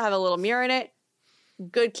foldable ones that have a little mirror in it.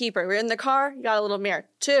 Good keeper. We're in the car, you got a little mirror.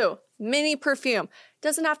 2, Mini perfume.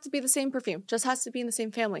 Doesn't have to be the same perfume. Just has to be in the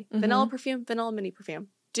same family. Vanilla perfume, vanilla mini perfume.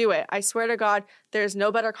 Do it. I swear to God, there's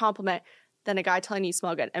no better compliment than a guy telling you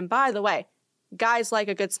smell good. And by the way, guys like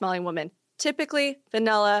a good smelling woman. Typically,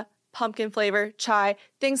 vanilla, pumpkin flavor, chai,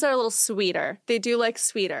 things that are a little sweeter. They do like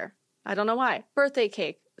sweeter. I don't know why. Birthday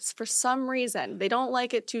cake. For some reason, they don't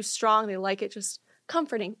like it too strong. They like it just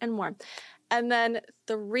comforting and warm. And then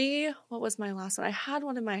 3, what was my last one? I had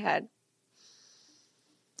one in my head.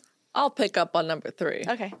 I'll pick up on number 3.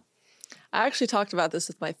 Okay. I actually talked about this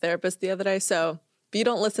with my therapist the other day. So if you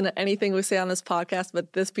don't listen to anything we say on this podcast,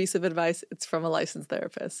 but this piece of advice, it's from a licensed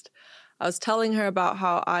therapist. I was telling her about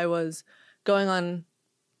how I was going on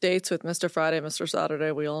dates with Mr. Friday, Mr.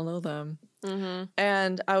 Saturday. We all know them.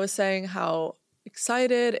 And I was saying how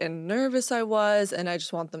excited and nervous I was, and I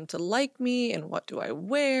just want them to like me, and what do I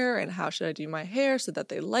wear, and how should I do my hair so that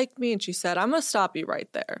they like me? And she said, I'm going to stop you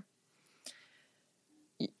right there.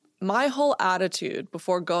 My whole attitude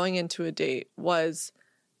before going into a date was,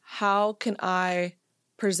 how can I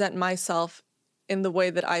present myself in the way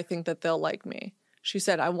that I think that they'll like me? She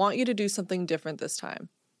said, I want you to do something different this time.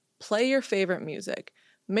 Play your favorite music.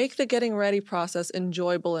 Make the getting ready process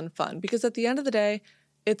enjoyable and fun, because at the end of the day,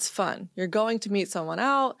 it's fun. You're going to meet someone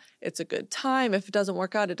out. It's a good time. If it doesn't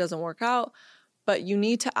work out, it doesn't work out. But you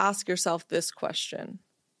need to ask yourself this question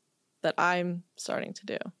that I'm starting to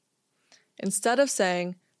do. Instead of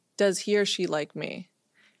saying, does he or she like me?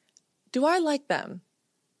 Do I like them?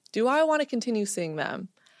 Do I want to continue seeing them?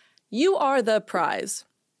 You are the prize,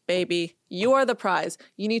 baby. You are the prize.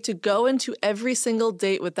 You need to go into every single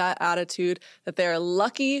date with that attitude that they're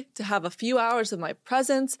lucky to have a few hours of my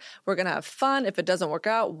presence. We're going to have fun. If it doesn't work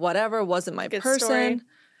out, whatever, wasn't my Good person. story.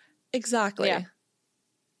 Exactly. Yeah.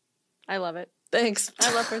 I love it. Thanks.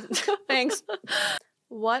 I love her. Thanks.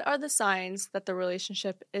 What are the signs that the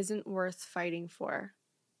relationship isn't worth fighting for?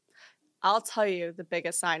 I'll tell you the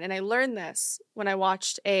biggest sign. And I learned this when I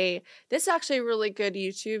watched this is actually a really good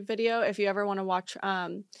YouTube video. If you ever want to watch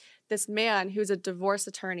this man who's a divorce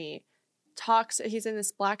attorney he's in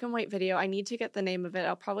this black and white video. I need to get the name of it.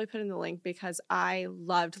 I'll probably put in the link because I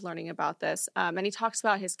loved learning about this. And he talks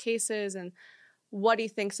about his cases and what he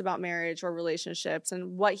thinks about marriage or relationships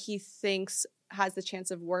and what he thinks has the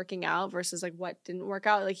chance of working out versus like what didn't work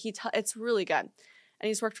out. Like it's really good. And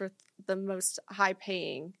he's worked with the most high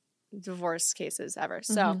paying divorce cases ever.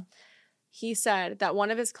 So he said that one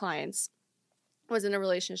of his clients was in a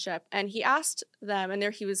relationship and he asked them, and they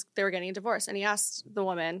were getting a divorce, and he asked the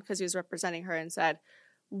woman, because he was representing her, and said,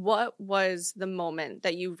 what was the moment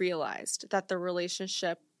that you realized that the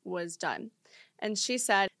relationship was done? And she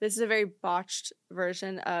said, this is a very botched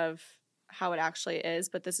version of how it actually is,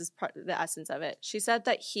 but this is the essence of it. She said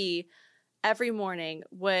that he every morning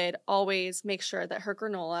would always make sure that her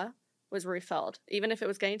granola was refilled. Even if it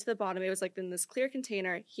was getting to the bottom, it was like in this clear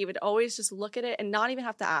container. He would always just look at it and not even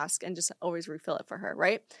have to ask and just always refill it for her,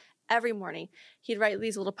 right? Every morning. He'd write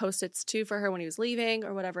these little Post-its too for her when he was leaving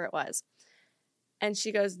or whatever it was. And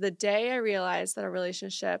she goes, the day I realized that a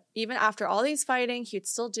relationship, even after all these fighting, he'd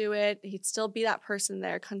still do it. He'd still be that person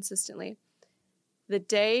there consistently. The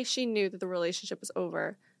day she knew that the relationship was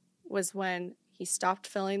over was when he stopped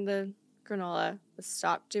filling the granola,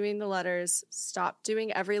 stopped doing the letters, stopped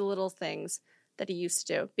doing every little things that he used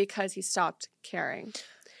to do because he stopped caring.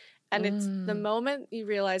 And it's the moment you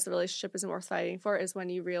realize the relationship isn't worth fighting for is when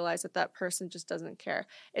you realize that that person just doesn't care.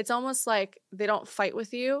 It's almost like they don't fight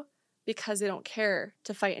with you because they don't care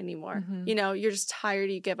to fight anymore. You know, you're just tired,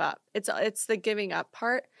 you give up. It's the giving up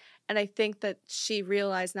part. And I think that she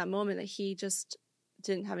realized in that moment that he just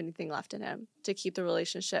didn't have anything left in him to keep the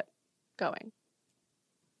relationship going.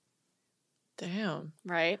 Damn.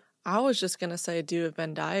 Right? I was just going to say do a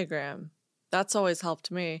Venn diagram. That's always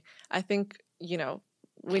helped me. I think, you know,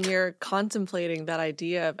 when you're contemplating that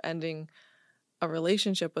idea of ending a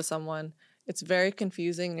relationship with someone, it's very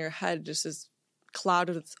confusing. Your head just is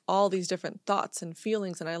clouded with all these different thoughts and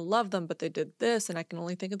feelings. And I love them, but they did this. And I can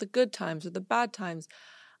only think of the good times or the bad times.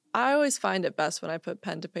 I always find it best when I put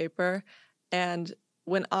pen to paper. And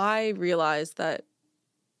when I realized that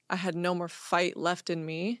I had no more fight left in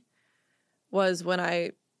me was when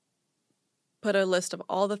I put a list of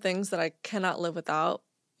all the things that I cannot live without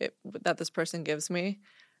that this person gives me,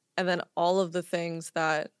 and then all of the things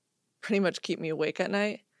that pretty much keep me awake at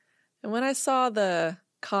night. And when I saw the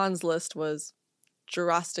cons list was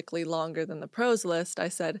drastically longer than the pros list, I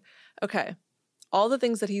said, okay, all the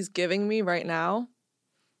things that he's giving me right now,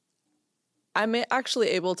 I'm actually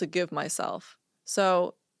able to give myself.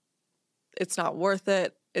 So it's not worth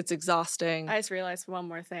it. It's exhausting. I just realized one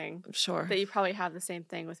more thing. Sure. That you probably have the same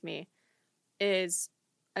thing with me is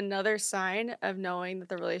another sign of knowing that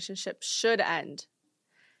the relationship should end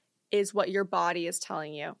is what your body is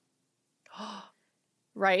telling you.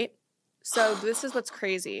 Right? So this is what's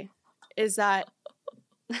crazy is that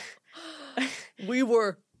we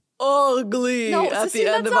were ugly no, at see,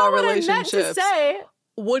 the end that's of our not what relationships. I meant to say.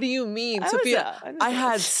 What do you mean, Sophia? I I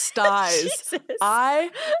had styes. Jesus.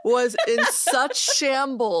 I was in such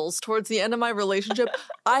shambles towards the end of my relationship.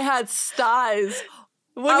 I had styes.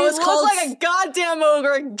 When I you was look called- like a goddamn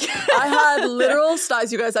ogre again. I had literal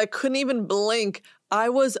styes, you guys. I couldn't even blink. I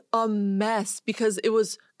was a mess because it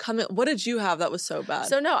was coming. What did you have that was so bad?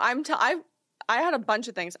 So no, I had a bunch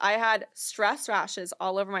of things. I had stress rashes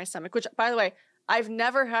all over my stomach, which, by the way, I've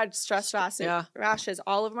never had stress rashes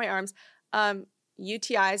all over my arms.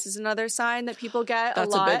 UTIs is another sign that people get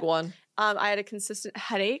That's a lot. a big one. I had a consistent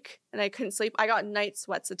headache and I couldn't sleep. I got night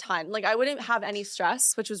sweats a ton. Like I wouldn't have any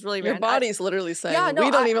stress, which was really Your random. body's literally saying, Yeah, no,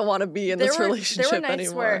 we don't even want to be in this there relationship were nights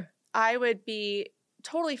anymore. where I would be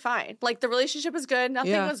totally fine. Like the relationship was good.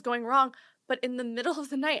 Nothing was going wrong. But in the middle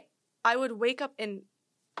of the night, I would wake up and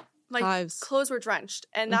my Hives. clothes were drenched.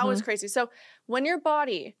 And that was crazy. So when your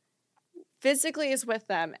body physically is with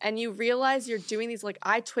them and you realize you're doing these like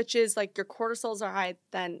eye twitches, like your cortisols are high,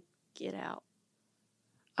 then get out.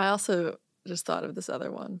 I also just thought of this other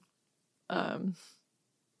one.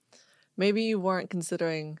 Maybe you weren't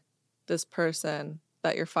considering this person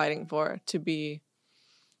that you're fighting for to be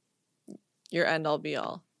your end all be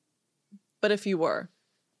all. But if you were,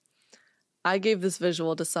 I gave this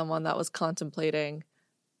visual to someone that was contemplating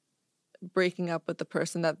breaking up with the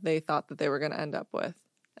person that they thought that they were going to end up with.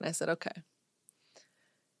 And I said, okay,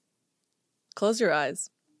 close your eyes.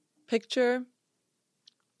 Picture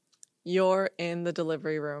you're in the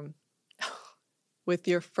delivery room with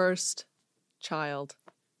your first child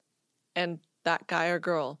and that guy or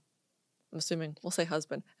girl, I'm assuming we'll say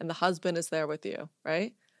husband, and the husband is there with you,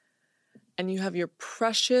 right? And you have your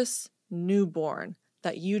precious newborn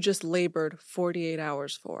that you just labored 48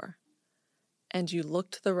 hours for. And you look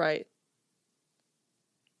to the right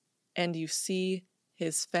and you see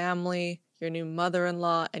his family, your new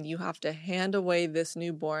mother-in-law, and you have to hand away this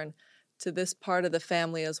newborn to this part of the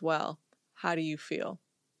family as well. How do you feel?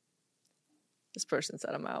 This person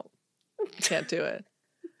said, I'm out. Can't do it.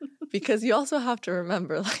 Because you also have to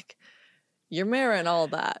remember, like, you're marrying all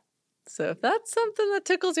that. So if that's something that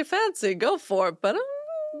tickles your fancy, go for it. But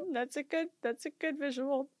That's a good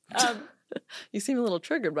visual. you seem a little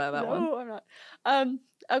triggered by that one. No, I'm not.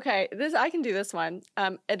 Okay, I can do this one.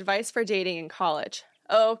 Advice for dating in college.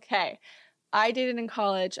 Okay. I dated in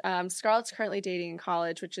college. Scarlett's currently dating in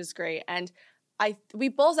college, which is great. And we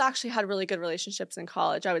both actually had really good relationships in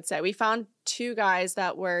college, I would say. We found two guys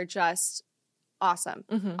that were just awesome.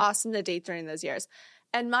 Awesome to date during those years.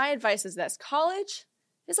 And my advice is this. College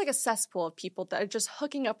is like a cesspool of people that are just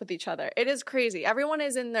hooking up with each other. It is crazy. Everyone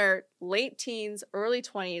is in their late teens, early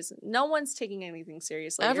 20s. No one's taking anything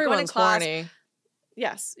seriously. Everyone's horny.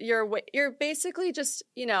 Yes. You're basically just,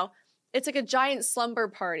 it's like a giant slumber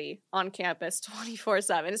party on campus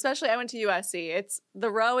 24/7. Especially I went to USC. It's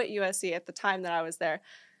the row at USC at the time that I was there.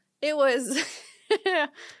 It was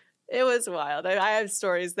it was wild. I have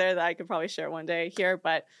stories there that I could probably share one day here,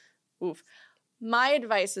 but oof. My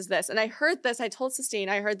advice is this, and I heard this, I told Sistine,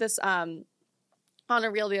 I heard this on a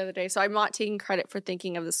reel the other day, so I'm not taking credit for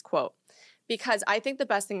thinking of this quote, because I think the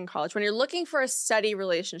best thing in college, when you're looking for a steady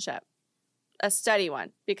relationship, a steady one,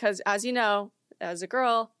 because as you know, as a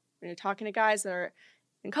girl, when you're talking to guys that are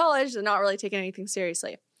in college, they're not really taking anything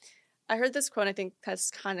seriously. I heard this quote, and I think this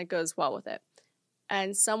kind of goes well with it.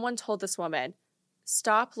 And someone told this woman,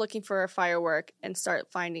 stop looking for a firework and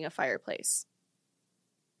start finding a fireplace.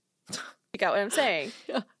 You got what I'm saying?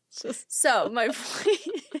 Yeah, So my point.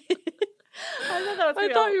 I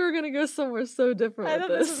thought you were going to go somewhere so different I with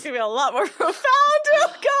thought this. this was going to be a lot more profound. Oh,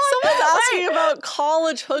 God. Someone's asking about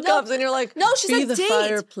college hookups, and you're like, no, she be said the date.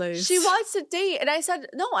 fireplace. She wants to date. And I said,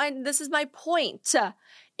 no, this is my point,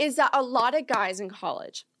 is that a lot of guys in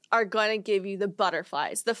college are going to give you the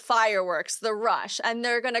butterflies, the fireworks, the rush, and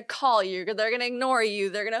they're going to call you, they're going to ignore you,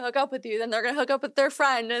 they're going to hook up with you, then they're going to hook up with their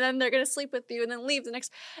friend, and then they're going to sleep with you and then leave the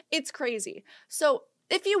next. It's crazy. So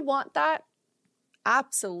if you want that,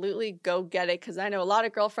 absolutely go get it, because I know a lot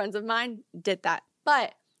of girlfriends of mine did that.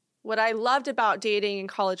 But what I loved about dating in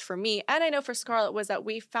college for me, and I know for Scarlett, was that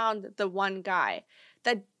we found the one guy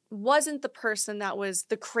that wasn't the person that was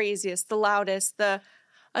the craziest, the loudest,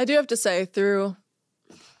 I do have to say, through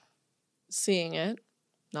seeing it,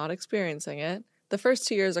 not experiencing it, the first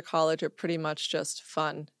 2 years of college are pretty much just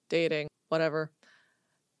fun, dating, whatever.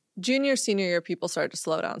 Junior, senior year, people start to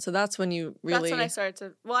slow down. So that's when you really... That's when I started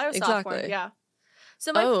to... Well, I was Exactly. sophomore, yeah.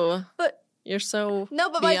 So You're so No,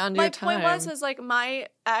 but beyond my your time. point was like my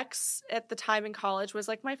ex at the time in college was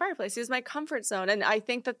like my fireplace. He was my comfort zone. And I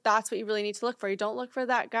think that that's what you really need to look for. You don't look for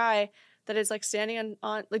that guy that is like standing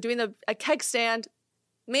on like doing a keg stand.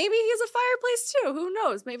 Maybe he's a fireplace too. Who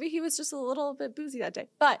knows? Maybe he was just a little bit boozy that day.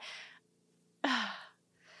 But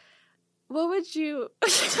what would you...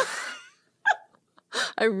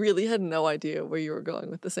 I really had no idea where you were going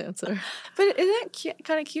with this answer. But isn't it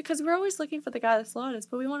kind of cute? Because we're always looking for the guy that's loudest,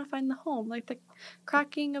 but we want to find the home, like the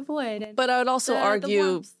cracking of wood. And But I would also the argue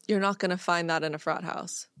warmth. you're not going to find that in a frat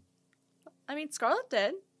house. I mean, Scarlett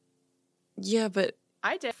did. Yeah, but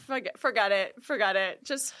I did. Forget it.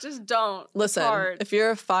 Just don't. It's listen, hard. if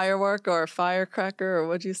you're a firework or a firecracker or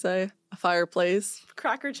what'd you say? A fireplace?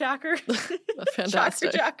 Cracker Jacker.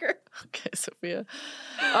 Fantastic. Jacker. Okay, Sophia.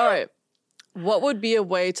 All right. What would be a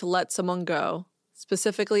way to let someone go,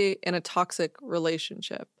 specifically in a toxic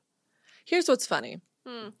relationship? Here's what's funny.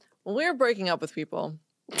 When we were breaking up with people,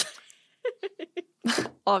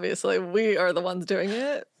 obviously we are the ones doing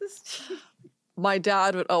it. My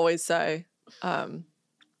dad would always say,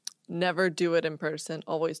 never do it in person,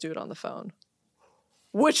 always do it on the phone.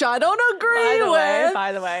 Which I don't agree with.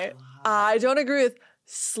 By the way. I don't agree with.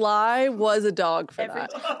 Sly was a dog for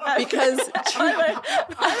that. Because By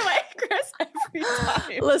the way, Chris, every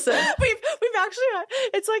time. listen, We've actually had,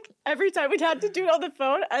 it's like every time we'd had to do it on the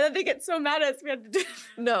phone, and then they get so mad at us we had to do it.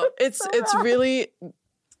 no, it's really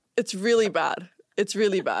bad. It's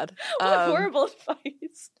really bad. What horrible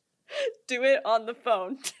advice. Do it on the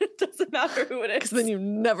phone. It doesn't matter who it is. Because then you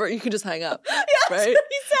can just hang up. Yeah, that's right? what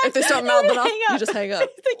he said. If they start You mouthing hang off, you just hang up.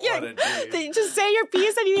 They just say your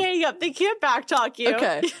piece and you hang up. They can't backtalk you.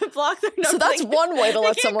 Okay. You block their number. So that's one way to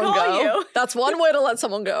let can't someone call go. you. That's one way to let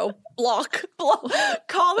someone go. Block.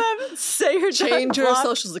 Call them, say you're done, Change your block,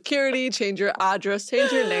 social security, change your address,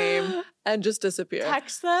 change your name, and just disappear.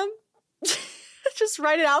 text them. Just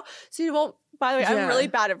write it out so you won't. By the way, Yeah. I'm really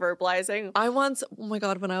bad at verbalizing. I once, oh my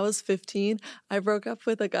God, when I was 15, I broke up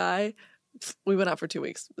with a guy. We went out for 2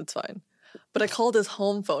 weeks. It's fine. But I called his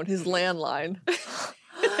home phone, his landline.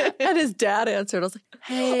 And his dad answered. I was like,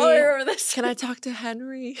 hey, Oh, I remember this. can I talk to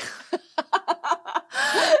Henry?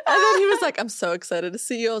 And then he was like, I'm so excited to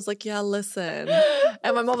see you. I was like, yeah, listen.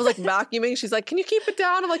 And my mom was like vacuuming. She's like, can you keep it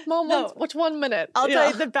down? I'm like, Mom, No. what's 1 minute? I'll Yeah.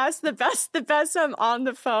 tell you the best on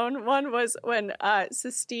the phone one was when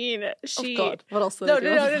Sistine, she Oh God, what else did I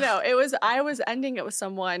do? No. It was I was ending it with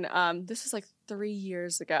someone. This was like 3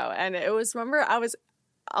 years ago, and it was remember I was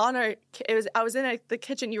in the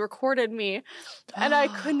kitchen. You recorded me, and I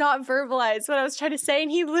could not verbalize what I was trying to say,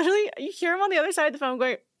 and he literally you hear him on the other side of the phone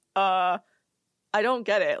going, I don't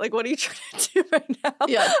get it. Like, what are you trying to do right now?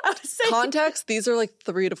 Yeah. I was saying, Context, these are like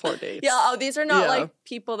 3 to 4 dates. yeah. Oh, these are not Yeah. like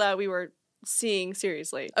people that we were seeing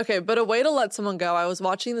seriously. Okay, but a way to let someone go. I was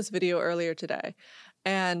watching this video earlier today,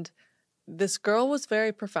 and this girl was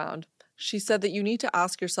very profound. She said that you need to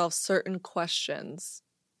ask yourself certain questions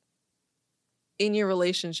in your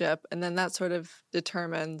relationship, and then that sort of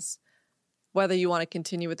determines whether you want to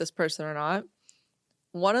continue with this person or not.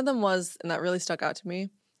 One of them was, and that really stuck out to me,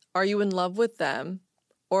 are you in love with them,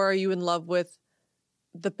 or are you in love with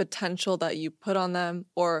the potential that you put on them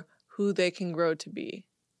or who they can grow to be?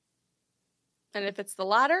 And if it's the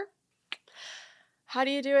latter, how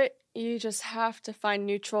do you do it? You just have to find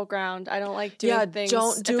neutral ground. I don't like doing things.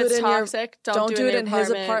 Don't do if it it's in toxic, don't do it in his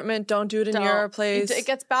apartment. Don't do it in your place. It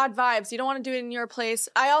gets bad vibes. You don't want to do it in your place.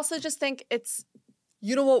 I also just think it's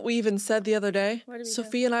You know what we even said the other day? What did we do?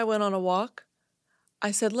 Sophia and I went on a walk.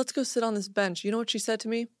 I said, let's go sit on this bench. You know what she said to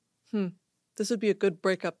me? This would be a good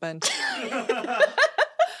breakup bench.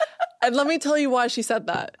 And let me tell you why she said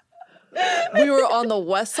that. We were on the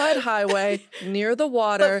West Side Highway near the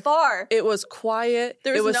water. but far. It was quiet.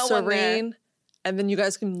 There it was was no one there. serene. And then you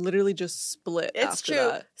guys can literally just split It's after true.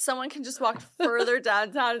 that. Someone can just walk further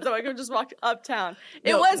downtown, and someone can just walk uptown.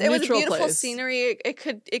 It No, was a neutral beautiful place. scenery. It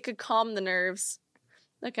could calm the nerves.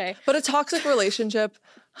 Okay, But a toxic relationship,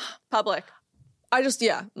 public.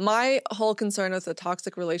 my whole concern with a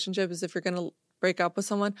toxic relationship is if you're going to break up with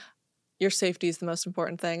someone, your safety is the most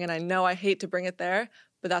important thing. And I know I hate to bring it there,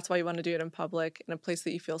 but that's why you want to do it in public, in a place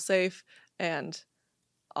that you feel safe and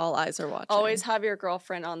all eyes are watching. Always have your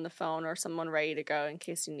girlfriend on the phone or someone ready to go in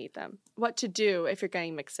case you need them. What to do if you're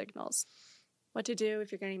getting mixed signals.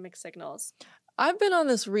 I've been on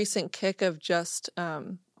this recent kick of just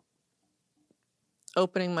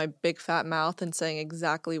opening my big fat mouth and saying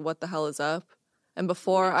exactly what the hell is up. And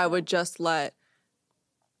before I would just let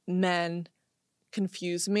men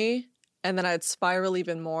confuse me, and then I'd spiral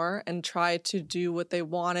even more and try to do what they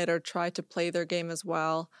wanted or try to play their game as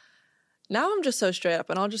well. Now I'm just so straight up,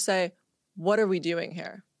 and I'll just say, what are we doing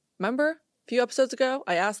here? Remember? few episodes ago,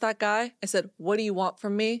 I asked that guy, I said, what do you want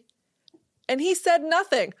from me? And he said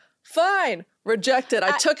nothing. Fine. Rejected.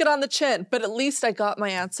 I took it on the chin, but at least I got my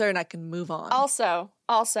answer and I can move on. Also,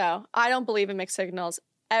 I don't believe in mixed signals.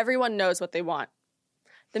 Everyone knows what they want.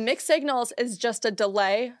 The mixed signals is just a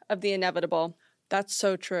delay of the inevitable. That's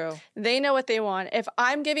so true. They know what they want. If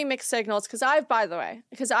I'm giving mixed signals, because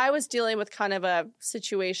I was dealing with kind of a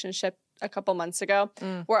situationship a couple months ago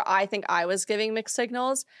where I think I was giving mixed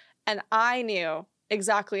signals and I knew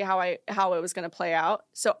exactly how it was going to play out.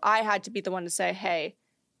 So I had to be the one to say, hey,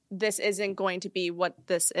 this isn't going to be what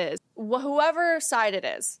this is. Whoever side it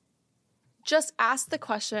is, just ask the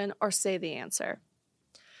question or say the answer.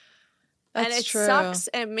 That's and it true. sucks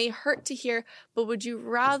and it may hurt to hear, but would you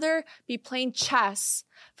rather be playing chess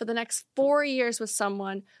for the next 4 years with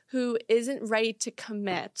someone who isn't ready to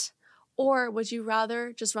commit? Or would you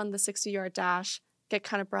rather just run the 60-yard dash, get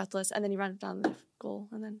kind of breathless, and then you run it down the goal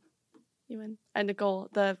and then you win? And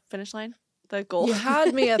the finish line? The goal. You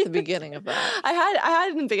had me at the beginning of that. I had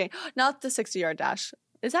it in the beginning. Not the 60-yard dash.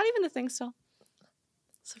 Is that even the thing still?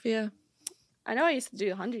 Sophia. I know I used to do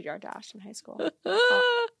the 100-yard dash in high school.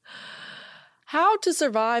 How to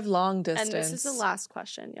survive long distance. And this is the last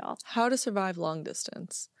question, y'all. How to survive long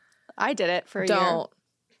distance. I did it for a year. Don't.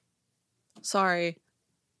 Sorry.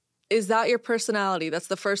 Is that your personality? That's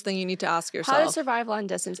the first thing you need to ask yourself. How to survive long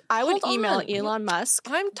distance. I would email Elon Musk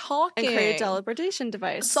I'm talking. and create a teleportation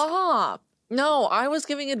device. Stop. No, I was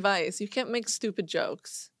giving advice. You can't make stupid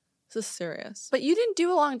jokes. This is serious. But you didn't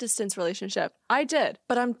do a long distance relationship. I did.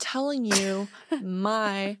 But I'm telling you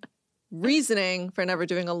my reasoning for never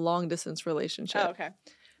doing a long distance relationship. Oh, okay.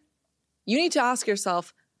 You need to ask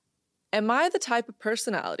yourself, am I the type of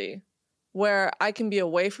personality where I can be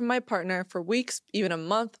away from my partner for weeks, even a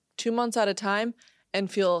month, 2 months at a time,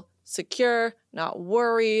 and feel secure, not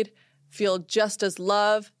worried, feel just as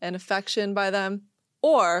love and affection by them?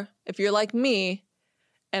 Or if you're like me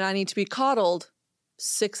and I need to be coddled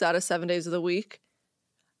 6 out of 7 days of the week,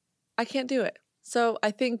 I can't do it. So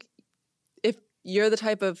I think if you're the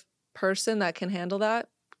type of person that can handle that,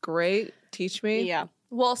 great, teach me. Yeah.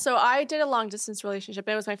 Well, so I did a long distance relationship.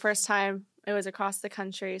 It was my first time. It was across the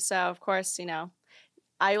country. So, of course,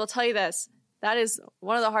 I will tell you this. That is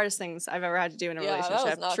one of the hardest things I've ever had to do in a relationship, that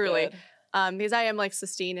was not truly. good. Because I am like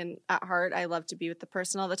Sistine and at heart, I love to be with the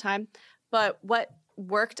person all the time. But what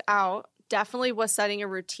worked out definitely was setting a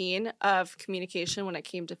routine of communication when it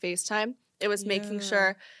came to FaceTime. It was making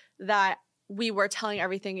sure that we were telling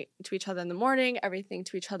everything to each other in the morning, everything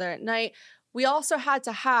to each other at night. We also had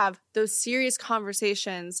to have those serious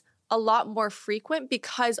conversations a lot more frequent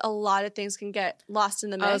because a lot of things can get lost in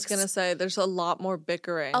the mix. I was going to say, there's a lot more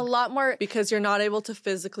bickering. A lot more. Because you're not able to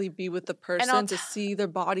physically be with the person to see their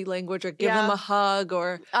body language or give them a hug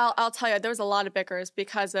or... I'll tell you, there was a lot of bickers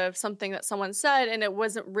because of something that someone said and it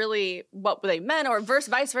wasn't really what they meant or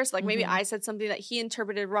vice versa. Like maybe I said something that he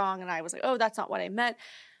interpreted wrong and I was like, oh, that's not what I meant.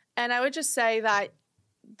 And I would just say that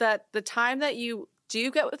the time that you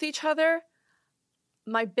do get with each other,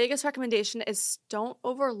 my biggest recommendation is don't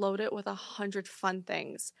overload it with 100 fun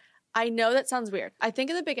things. I know that sounds weird. I think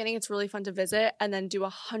in the beginning it's really fun to visit and then do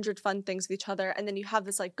 100 fun things with each other. And then you have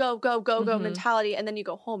this like go mentality and then you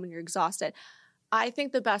go home and you're exhausted. I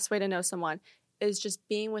think the best way to know someone is just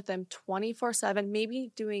being with them 24/7,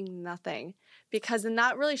 maybe doing nothing. Because then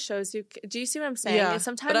that really shows you. Do you see what I'm saying? Yeah, and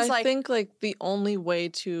sometimes but I think like the only way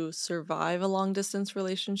to survive a long distance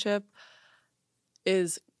relationship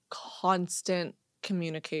is constant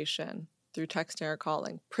communication through texting or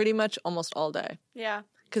calling pretty much almost all day. Yeah.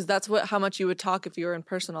 Because that's how much you would talk if you were in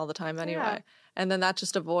person all the time anyway. Yeah. And then that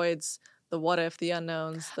just avoids the what if, the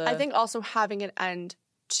unknowns. I think also having an end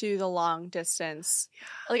to the long distance,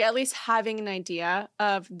 like at least having an idea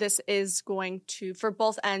of this is going to, for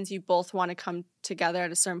both ends, you both want to come together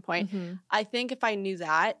at a certain point. I think if I knew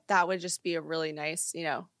that would just be a really nice,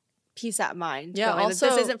 peace at mind. Yeah, going, also,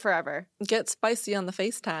 this isn't forever. Get spicy on the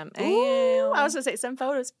FaceTime. Ooh, I was going to say, send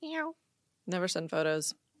photos. Never send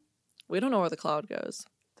photos. We don't know where the cloud goes.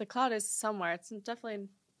 The cloud is somewhere. It's definitely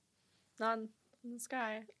not in the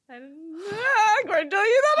sky. I'm going to tell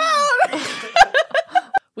you that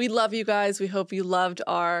out. We love you guys. We hope you loved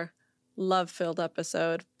our love-filled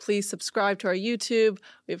episode. Please subscribe to our YouTube.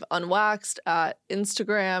 We have Unwaxed at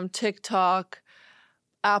Instagram, TikTok,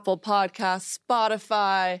 Apple Podcasts,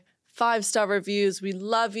 Spotify, 5-star reviews. We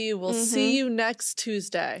love you. We'll see you next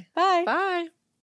Tuesday. Bye. Bye.